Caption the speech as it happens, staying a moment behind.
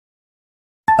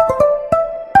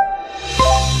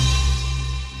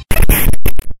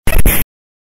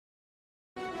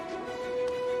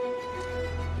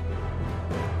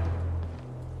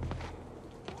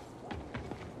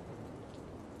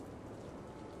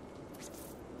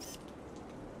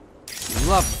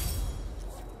Love.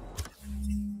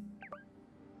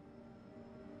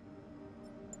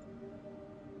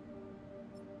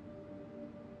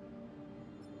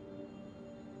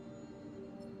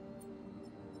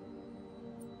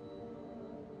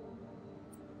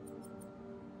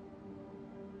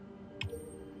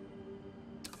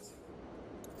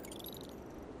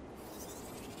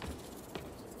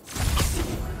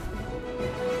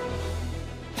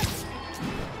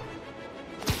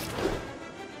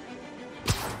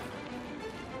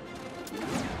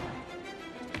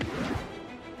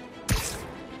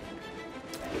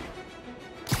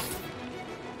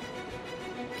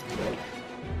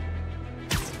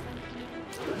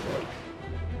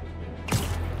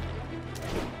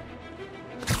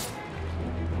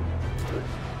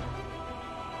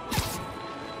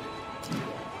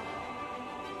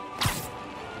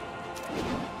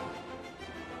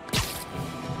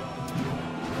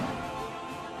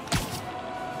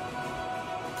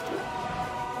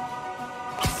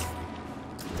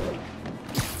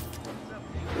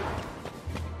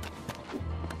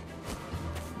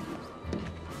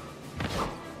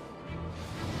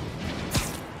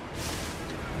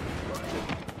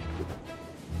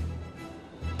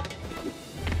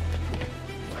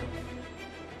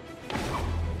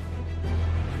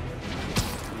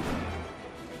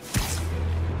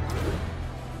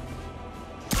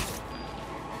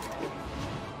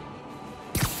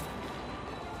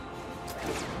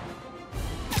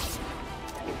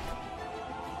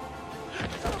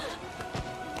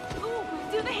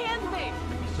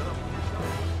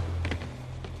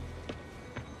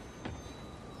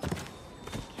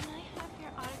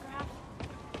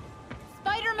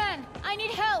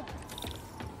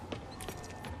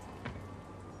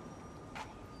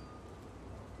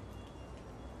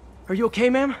 Are you okay,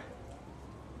 ma'am?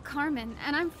 Carmen,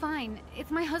 and I'm fine. It's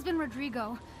my husband,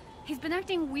 Rodrigo. He's been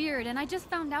acting weird, and I just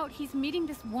found out he's meeting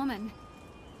this woman.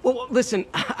 Well, listen,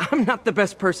 I'm not the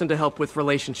best person to help with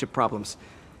relationship problems.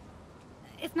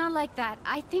 It's not like that.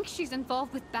 I think she's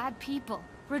involved with bad people.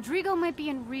 Rodrigo might be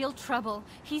in real trouble.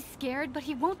 He's scared, but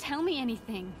he won't tell me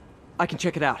anything. I can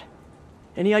check it out.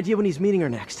 Any idea when he's meeting her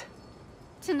next?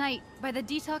 Tonight, by the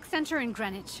detox center in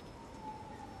Greenwich.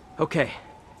 Okay.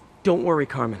 Don't worry,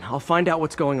 Carmen. I'll find out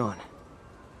what's going on.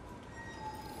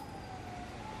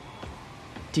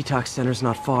 Detox center's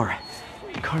not far.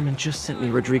 Carmen just sent me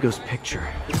Rodrigo's picture.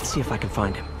 Let's see if I can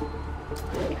find him.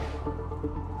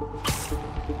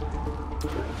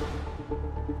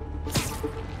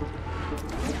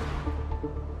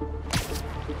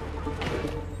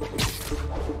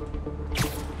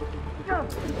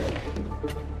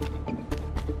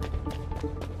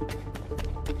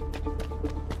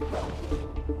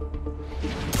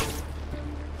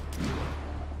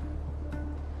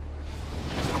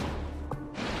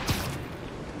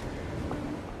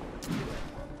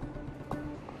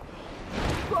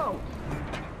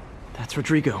 That's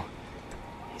Rodrigo.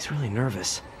 He's really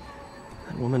nervous.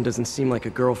 That woman doesn't seem like a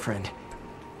girlfriend.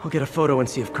 I'll get a photo and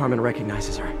see if Carmen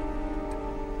recognizes her.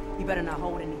 You better not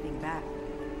hold anything back.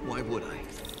 Why would I?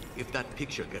 If that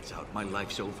picture gets out, my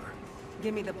life's over.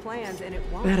 Give me the plans and it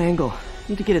won't. Bad angle.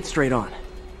 Need to get it straight on.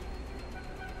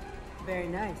 Very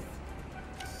nice.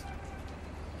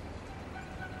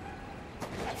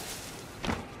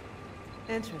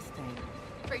 Interesting.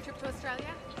 Free trip to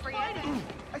Australia? Free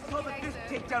I saw the disc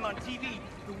takedown on TV.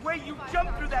 The way you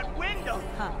jumped through that window.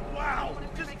 Huh. Wow.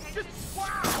 Just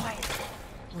wow. Quiet.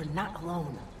 We're not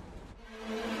alone.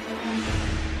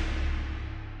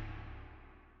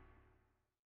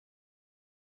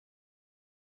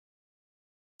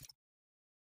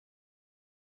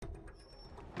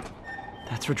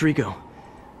 That's Rodrigo.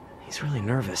 He's really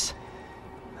nervous.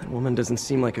 That woman doesn't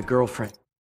seem like a girlfriend.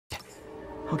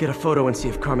 I'll get a photo and see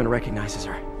if Carmen recognizes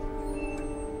her.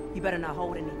 You better not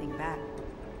hold anything back.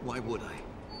 Why would I?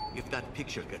 If that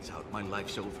picture gets out, my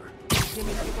life's over. Give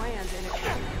me the plans and it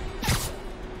won't.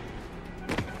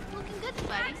 Looking good,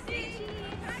 buddy.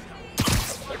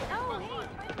 Oh, hey,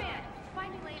 Spider-Man.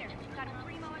 Find me later. Got a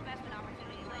primo investment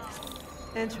opportunity later.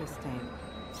 Interesting.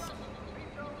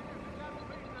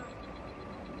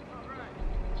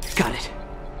 Got it.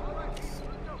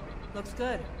 Looks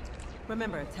good.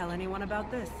 Remember, tell anyone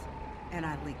about this, and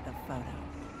I leak the photo.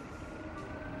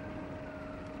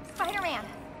 Spider-Man!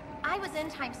 I was in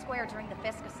Times Square during the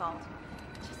Fisk assault.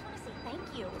 Just want to say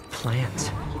thank you.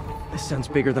 Plans. This sounds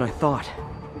bigger than I thought.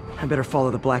 I better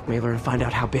follow the blackmailer and find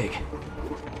out how big.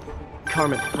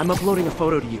 Carmen, I'm uploading a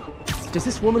photo to you. Does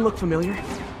this woman look familiar?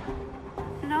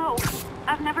 No,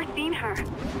 I've never seen her.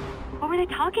 What were they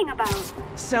talking about?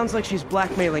 Sounds like she's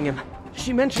blackmailing him.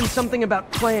 She mentioned something about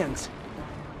plans.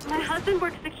 My husband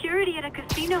works security at a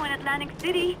casino in Atlantic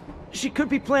City. She could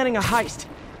be planning a heist,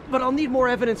 but I'll need more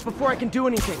evidence before I can do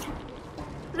anything.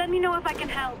 Let me know if I can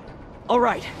help. All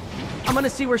right. I'm gonna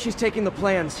see where she's taking the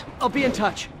plans. I'll be in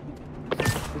touch.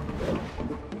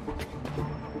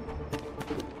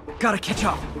 Gotta catch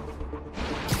up.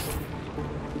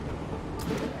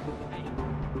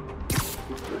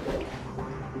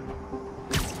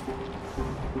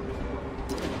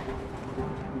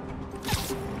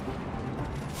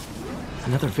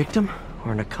 Another victim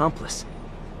or an accomplice?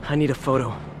 I need a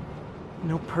photo.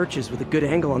 No perches with a good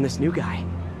angle on this new guy.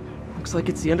 Looks like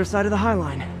it's the underside of the High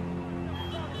Line.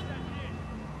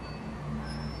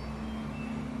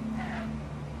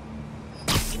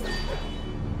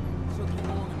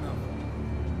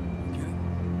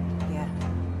 Yeah.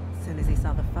 As soon as he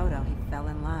saw the photo, he fell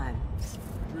in line.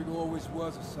 Rodrigo always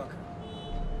was a sucker.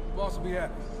 Boss will be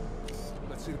happy.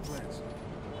 Let's see the plans.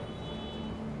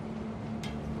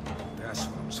 That's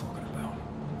what I'm talking about.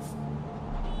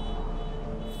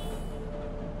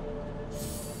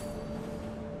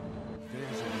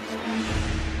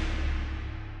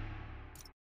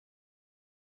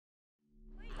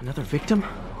 Another victim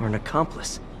or an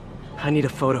accomplice? I need a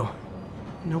photo.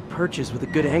 No perches with a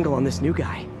good angle on this new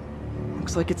guy.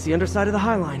 Looks like it's the underside of the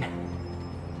High Line.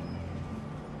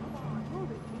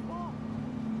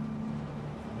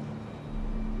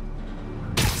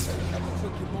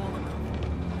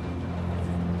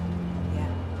 Yeah.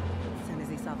 As soon as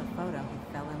he saw the photo,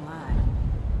 he fell in line.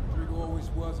 Rodrigo always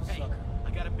was a sucker. I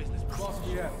got a business Boss will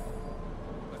be happy.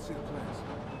 Let's see the plans.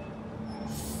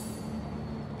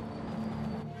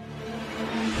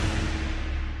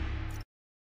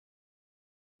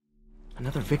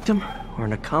 Another victim or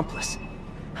an accomplice?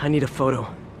 I need a photo.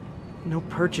 No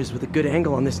perches with a good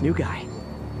angle on this new guy.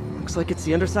 Looks like it's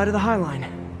the underside of the High Line.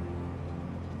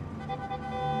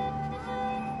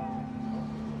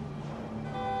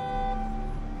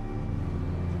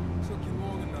 Took you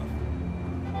long enough.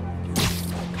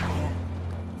 Yeah.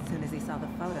 As soon as he saw the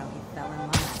photo, he fell in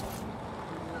line.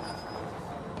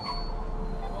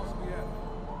 Boss will be happy.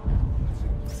 Let's see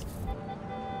the plans.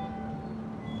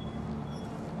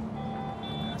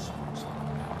 That's what I'm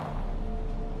talking about.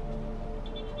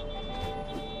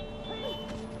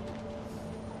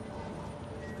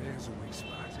 There's a weak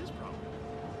spot. It's his problem.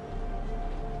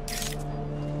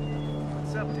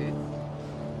 What's up, dude?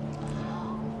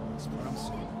 That's what I'm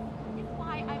saying. It's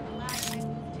why I'm glad I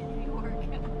moved to New York.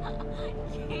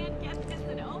 Can't get this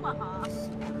in Omaha.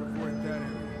 Better avoid that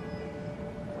area.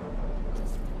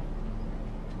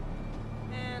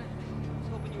 Man, I was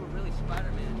hoping you were really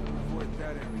Spider-Man. Avoid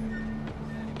that area.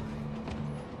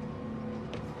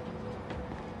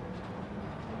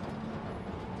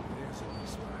 There's a weak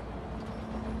spot.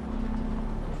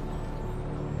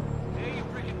 Hey, you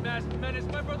freaking masked menace.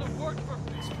 My brother worked for...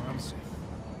 That's what I'm saying.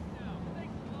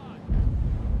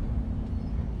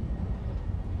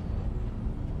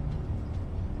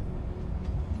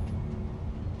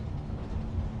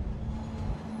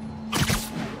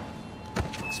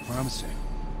 It's promising.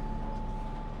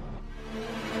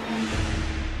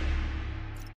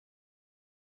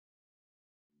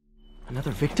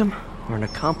 Another victim or an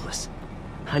accomplice?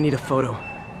 I need a photo.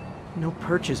 No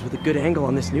perches with a good angle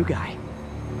on this new guy.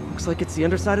 Looks like it's the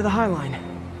underside of the High Line.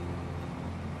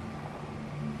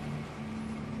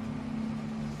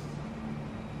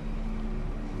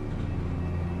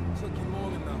 Took you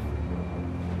long enough.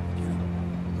 Get it?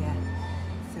 Yeah.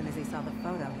 As soon as he saw the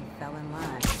photo, he fell in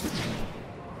line.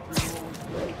 Rodrigo always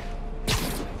was.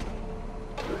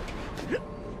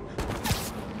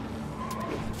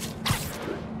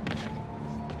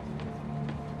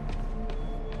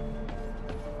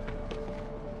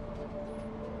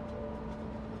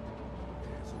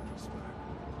 There's a weak spot.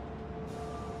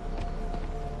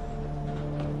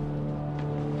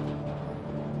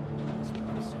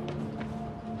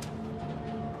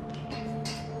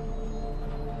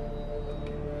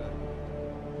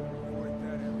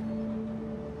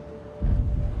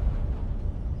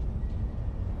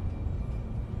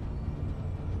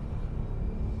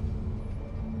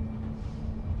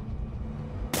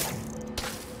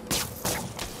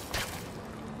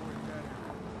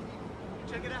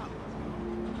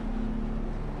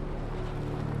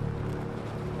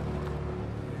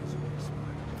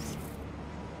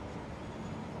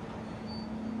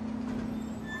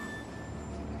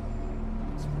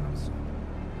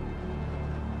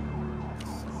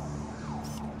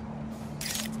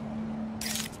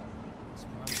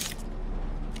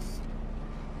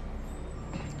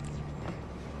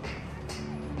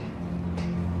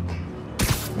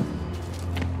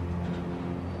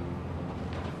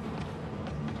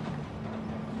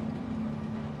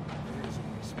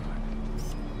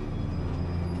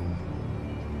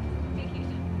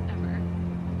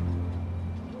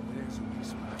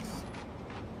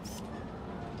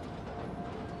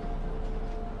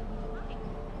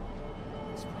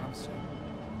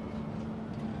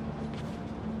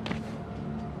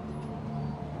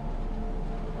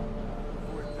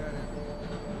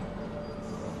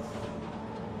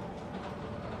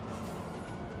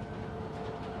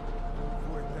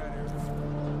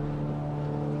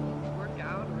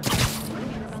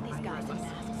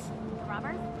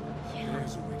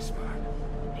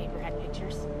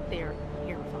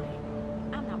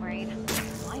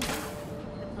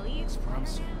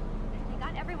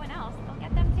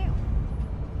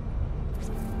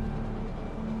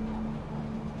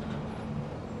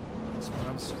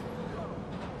 I'm saying.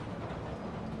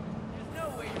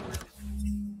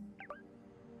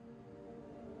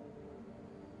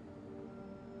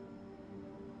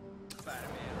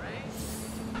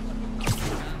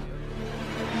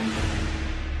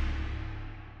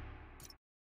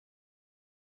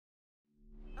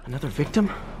 Another victim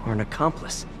or an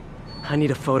accomplice? I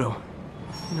need a photo.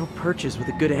 No perches with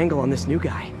a good angle on this new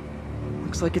guy.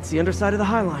 Looks like it's the underside of the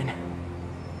High Line.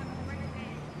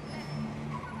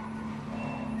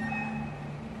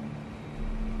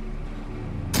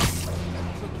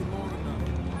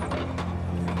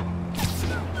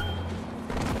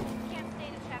 Can't stay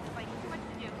distracted by too much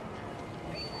to do.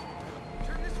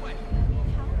 Turn this way.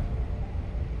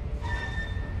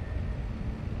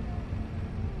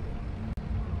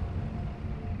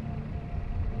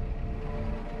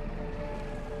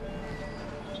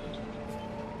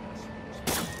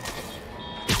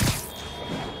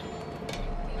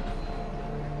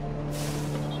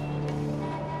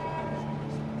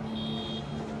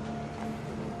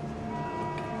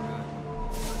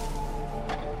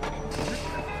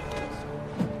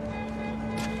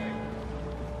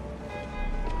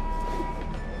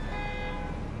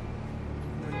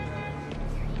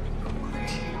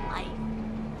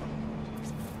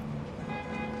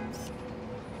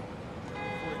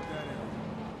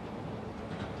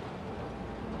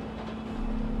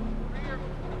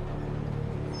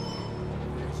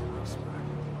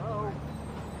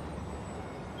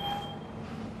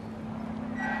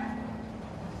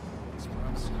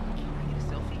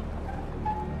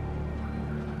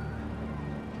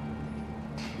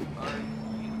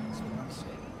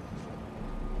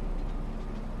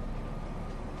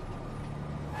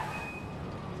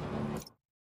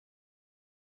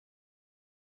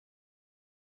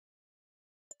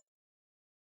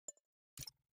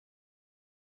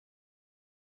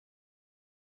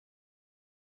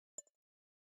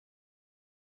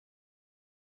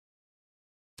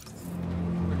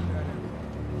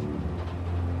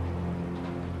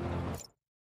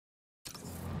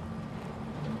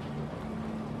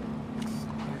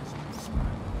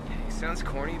 Sounds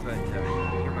corny, but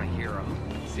you're my hero.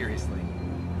 Seriously.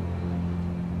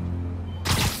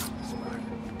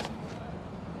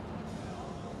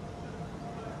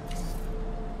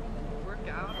 Work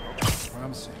out.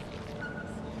 Promising.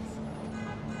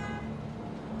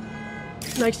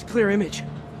 Nice clear image.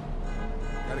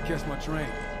 Gotta catch my train.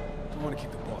 Don't want to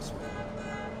keep the boss waiting.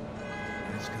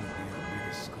 It's gonna be our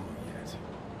biggest score yet.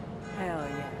 Hell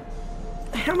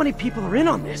yeah. How many people are in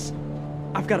on this?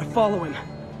 I've got to follow him.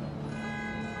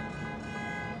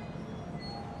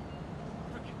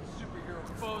 Superhero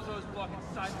bozos blocking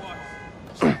sidewalks.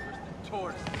 Worse than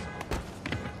tourists.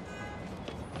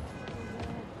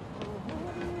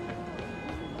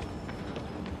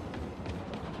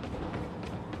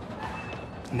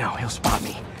 No, he'll spot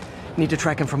me. Need to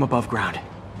track him from above ground.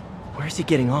 Where's he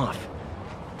getting off?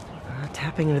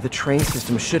 Tapping into the train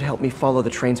system should help me follow the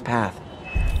train's path.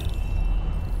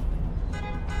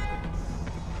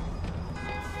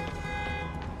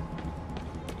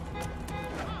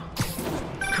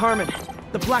 Carmen,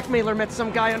 the blackmailer met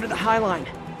some guy under the High Line.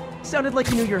 Sounded like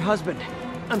he knew your husband.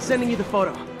 I'm sending you the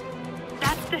photo.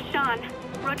 That's Deshaun,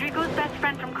 Rodrigo's best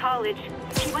friend from college.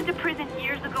 He went to prison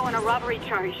years ago on a robbery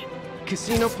charge.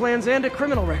 Casino plans and a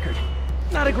criminal record.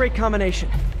 Not a great combination.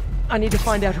 I need to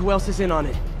find out who else is in on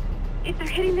it. If they're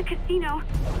hitting the casino,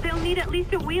 they'll need at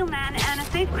least a wheelman and a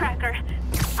safecracker.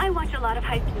 I watch a lot of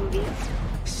heist movies.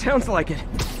 Sounds like it.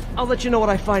 I'll let you know what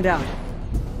I find out.